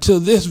night, until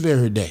this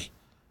very day.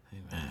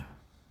 Amen.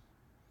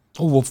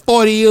 Over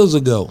 40 years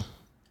ago.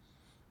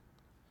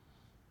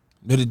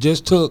 But it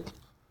just took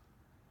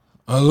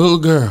a little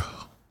girl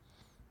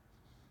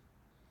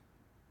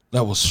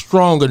that was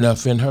strong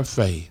enough in her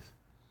faith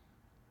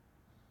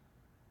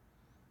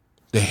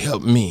to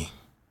help me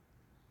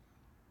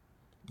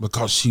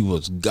because she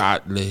was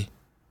godly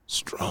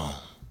strong.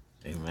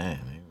 Amen.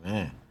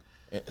 Amen.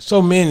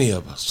 So many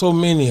of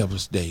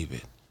us,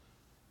 David,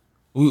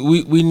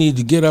 we need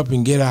to get up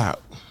and get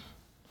out.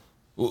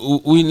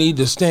 We need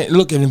to stand.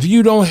 Look, and if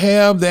you don't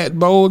have that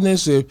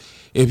boldness,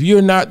 if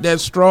you're not that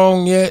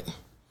strong yet,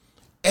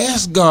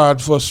 ask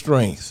God for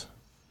strength.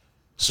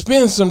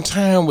 Spend some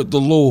time with the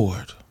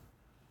Lord.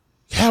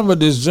 Have a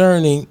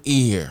discerning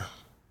ear.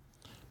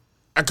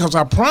 Because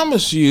I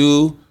promise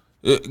you,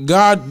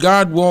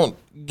 God won't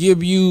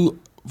give you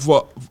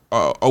for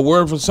a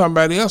word for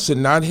somebody else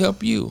and not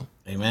help you.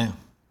 Amen.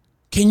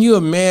 Can you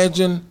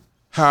imagine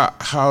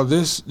how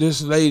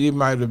this lady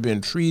might have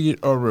been treated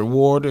or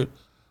rewarded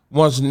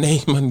once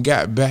Naaman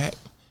got back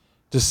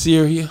to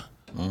Syria,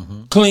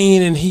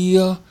 clean and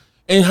healed?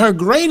 And her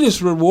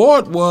greatest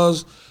reward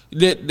was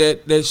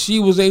that she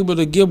was able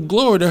to give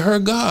glory to her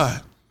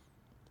God.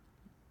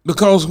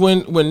 Because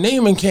when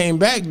Naaman came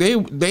back,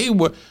 they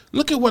were,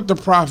 look at what the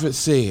prophet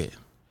said.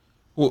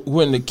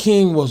 When the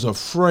king was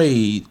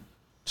afraid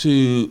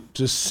to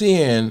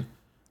send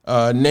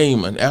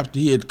Naaman after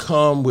he had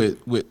come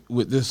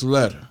with this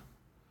letter,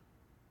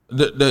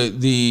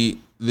 the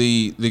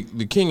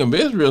king of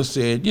Israel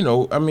said,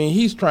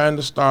 he's trying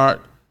to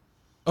start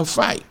a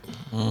fight.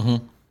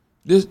 Mm-hmm.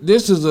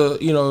 This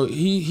is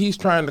he's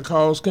trying to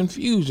cause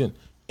confusion.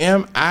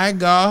 Am I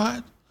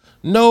God?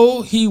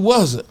 No, he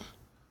wasn't.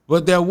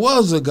 But there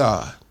was a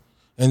God.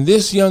 And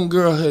this young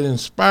girl had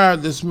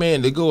inspired this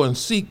man to go and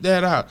seek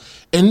that out.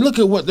 And look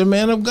at what the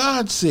man of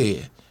God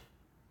said.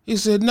 He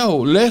said, no,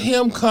 let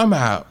him come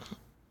out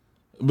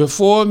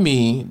before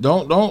me.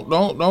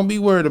 Don't be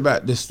worried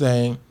about this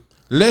thing.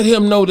 Let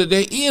him know that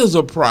there is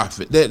a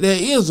prophet, that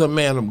there is a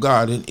man of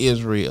God in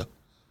Israel.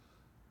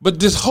 But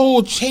this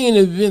whole chain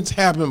of events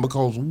happened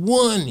because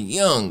one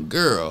young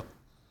girl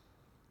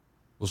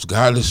was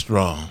godly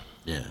strong.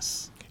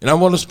 Yes. And I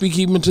want to speak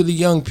even to the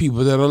young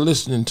people that are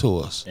listening to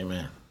us.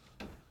 Amen.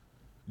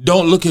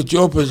 Don't look at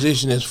your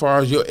position as far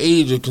as your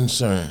age is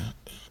concerned.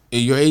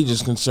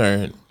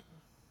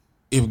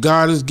 If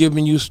God has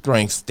given you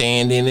strength,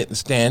 stand in it and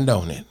stand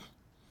on it.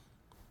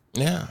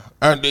 Yeah.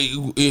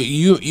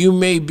 You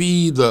may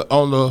be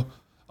on the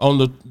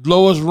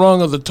lowest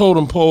rung of the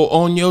totem pole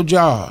on your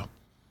job,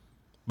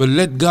 but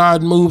let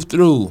God move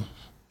through.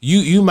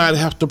 You might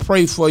have to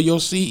pray for your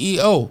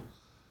CEO.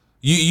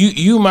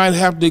 You might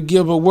have to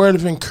give a word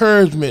of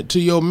encouragement to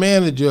your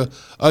manager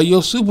or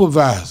your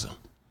supervisor.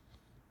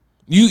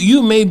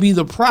 You may be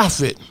the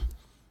prophet,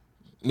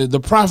 the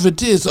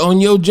prophetess on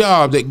your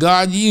job that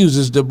God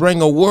uses to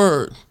bring a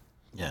word.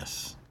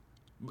 Yes.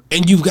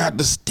 And you've got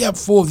to step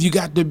forth. You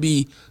got to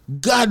be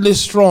godly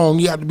strong.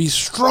 You got to be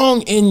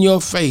strong in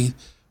your faith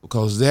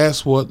because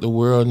that's what the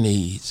world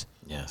needs.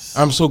 Yes.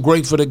 I'm so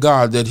grateful to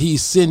God that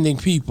he's sending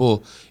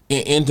people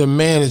into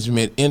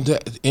management,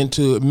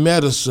 into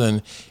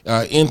medicine,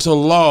 into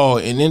law,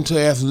 and into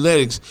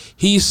athletics.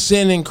 He's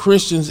sending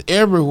Christians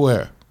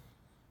everywhere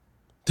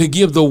to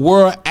give the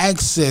world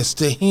access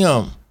to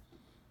him.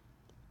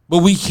 But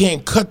we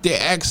can't cut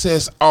the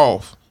access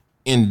off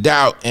in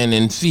doubt and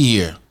in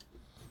fear.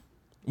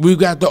 We've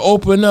got to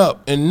open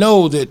up and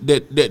know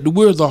that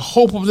we're the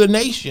hope of the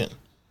nation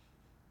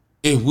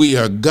if we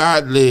are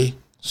godly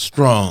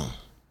strong.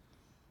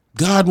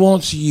 God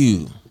wants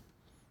you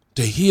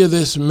to hear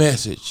this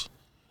message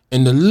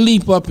and to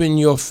leap up in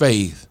your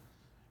faith,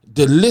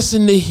 to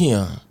listen to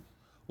him.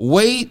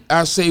 Wait,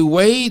 I say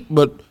wait,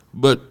 but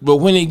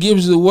when he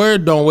gives you the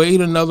word, don't wait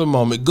another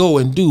moment. Go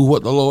and do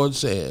what the Lord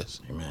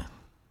says. Amen.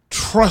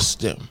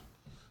 Trust him,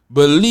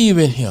 believe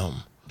in him,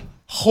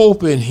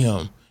 hope in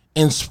him,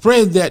 and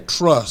spread that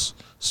trust,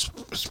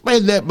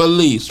 spread that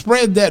belief,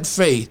 spread that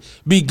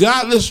faith. Be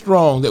godly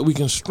strong that we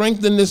can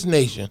strengthen this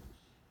nation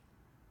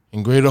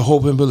in greater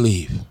hope and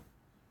belief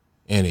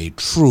in a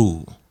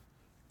true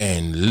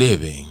and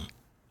living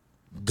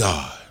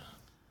God.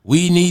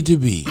 We need to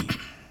be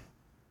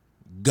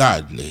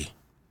godly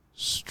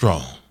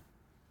strong.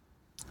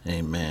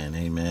 Amen.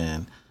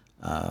 Amen.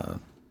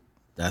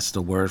 That's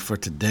the word for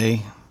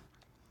today.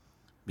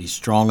 Be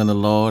strong in the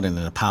Lord and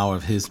in the power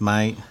of his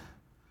might.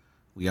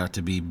 We are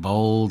to be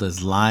bold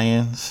as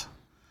lions,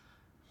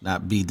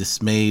 not be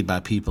dismayed by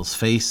people's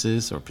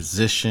faces or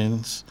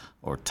positions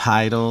or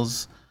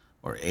titles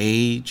or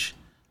age,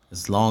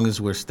 as long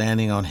as we're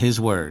standing on his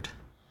word.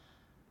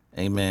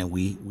 Amen.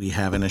 We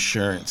have an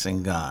assurance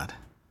in God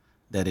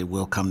that it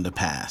will come to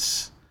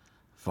pass.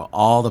 For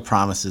all the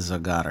promises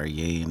of God are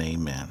yea and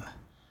amen.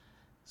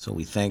 So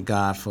we thank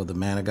God for the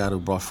man of God who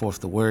brought forth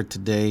the word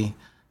today.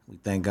 We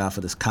thank God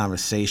for this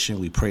conversation.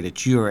 We pray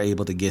that you are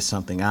able to get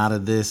something out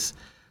of this,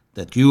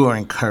 that you are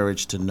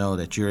encouraged to know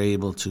that you're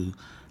able to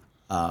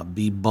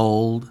be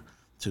bold,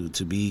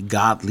 to be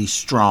godly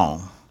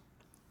strong,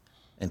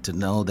 and to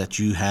know that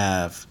you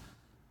have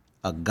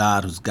a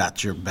God who's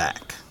got your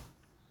back.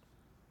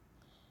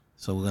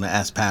 So we're going to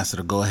ask Pastor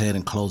to go ahead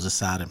and close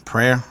us out in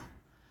prayer,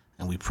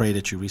 and we pray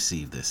that you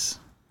receive this.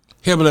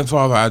 Heavenly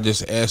Father, I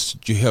just ask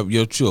that you help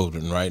your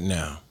children right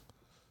now.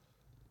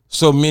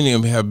 So many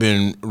of them have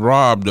been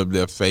robbed of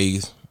their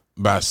faith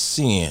by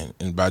sin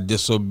and by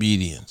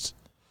disobedience.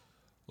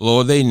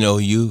 Lord, they know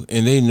you,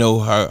 and they know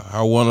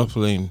how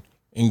wonderful and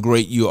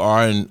great you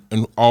are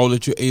and all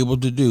that you're able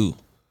to do.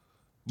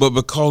 But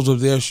because of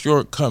their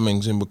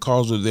shortcomings and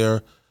because of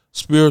their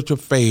spiritual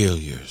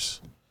failures,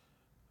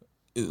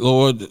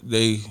 Lord,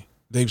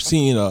 they've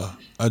seen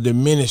a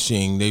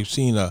diminishing, they've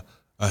seen a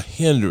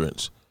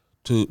hindrance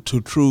to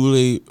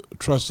truly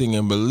trusting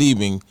and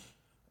believing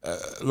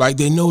like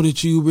they know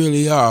that you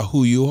really are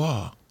who you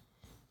are.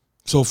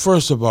 So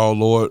first of all,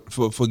 Lord,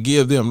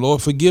 forgive them.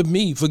 Lord, forgive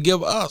me,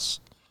 forgive us.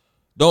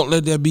 Don't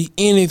let there be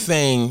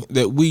anything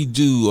that we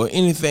do or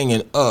anything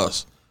in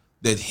us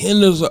that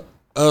hinders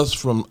us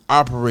from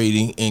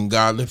operating in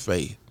godly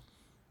faith.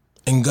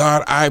 And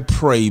God, I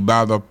pray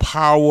by the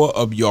power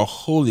of your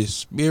Holy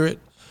Spirit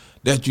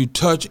that you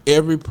touch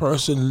every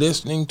person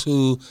listening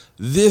to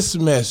this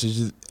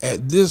message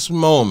at this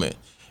moment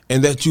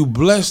and that you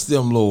bless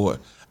them, Lord.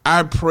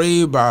 I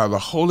pray by the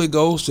Holy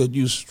Ghost that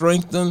you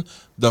strengthen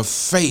the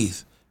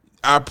faith.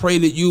 I pray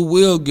that you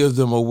will give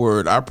them a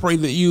word. I pray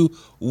that you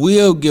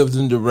will give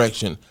them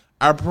direction.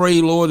 I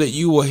pray, Lord, that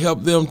you will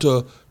help them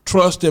to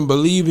trust and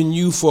believe in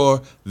you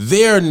for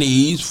their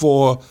needs,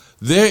 for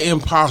their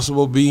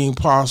impossible being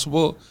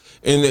possible.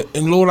 And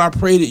Lord, I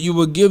pray that you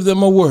will give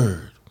them a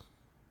word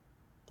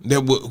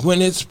that will,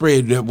 when it's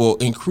spread, that will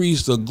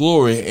increase the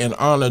glory and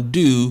honor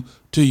due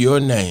to your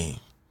name.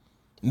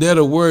 Let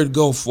a word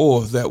go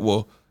forth that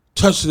will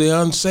touch the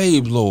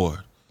unsaved, Lord,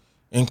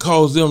 and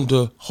cause them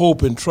to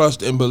hope and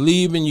trust and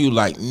believe in you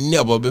like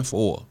never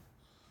before.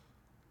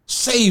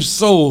 Save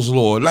souls,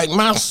 Lord, like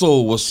my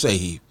soul was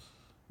saved,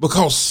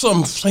 because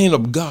some saint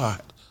of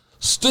God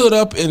stood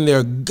up in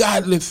their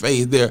godly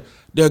faith,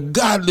 their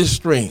godly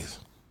strength,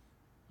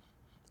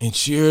 and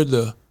shared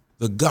the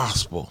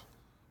gospel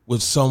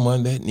with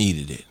someone that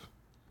needed it.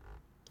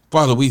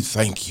 Father, we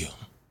thank you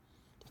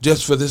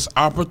just for this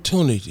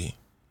opportunity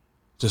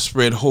to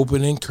spread hope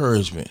and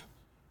encouragement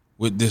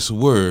with this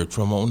word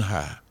from on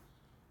high.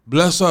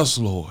 Bless us,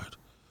 Lord,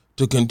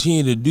 to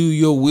continue to do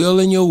your will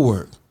and your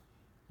work,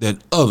 that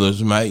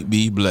others might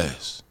be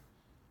blessed.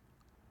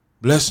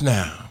 Bless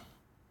now.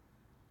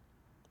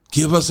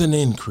 Give us an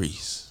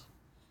increase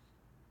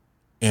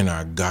in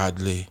our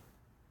godly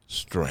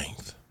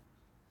strength.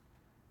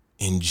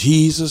 In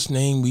Jesus'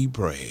 name we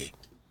pray.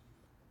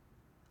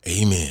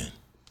 Amen.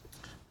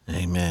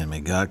 Amen. May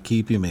God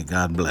keep you. May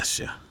God bless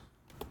you.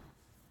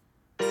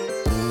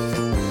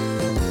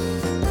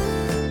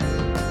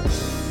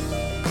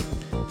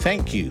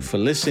 Thank you for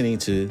listening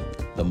to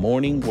the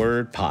Morning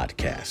Word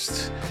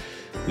Podcast.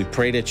 We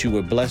pray that you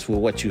were blessed with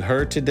what you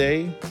heard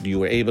today. You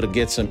were able to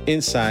get some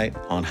insight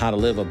on how to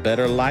live a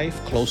better life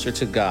closer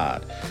to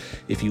God.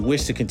 If you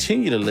wish to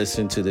continue to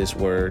listen to this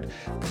word,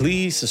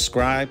 please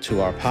subscribe to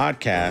our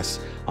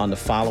podcast on the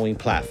following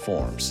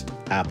platforms: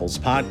 Apple's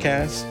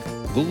Podcasts,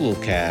 Google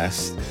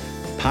Casts,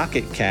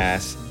 Pocket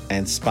Casts,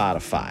 and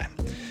Spotify.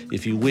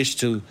 If you wish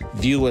to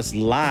view us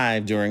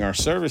live during our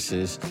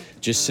services,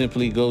 just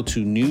simply go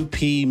to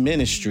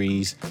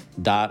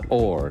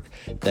newpministries.org.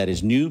 That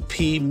is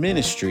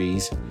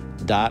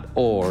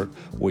newpministries.org,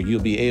 where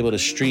you'll be able to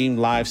stream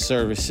live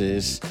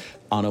services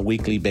on a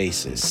weekly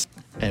basis.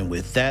 And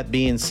with that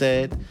being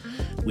said,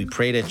 we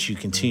pray that you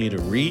continue to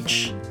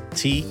reach,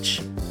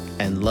 teach,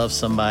 and love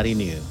somebody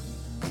new.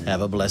 Have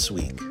a blessed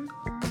week.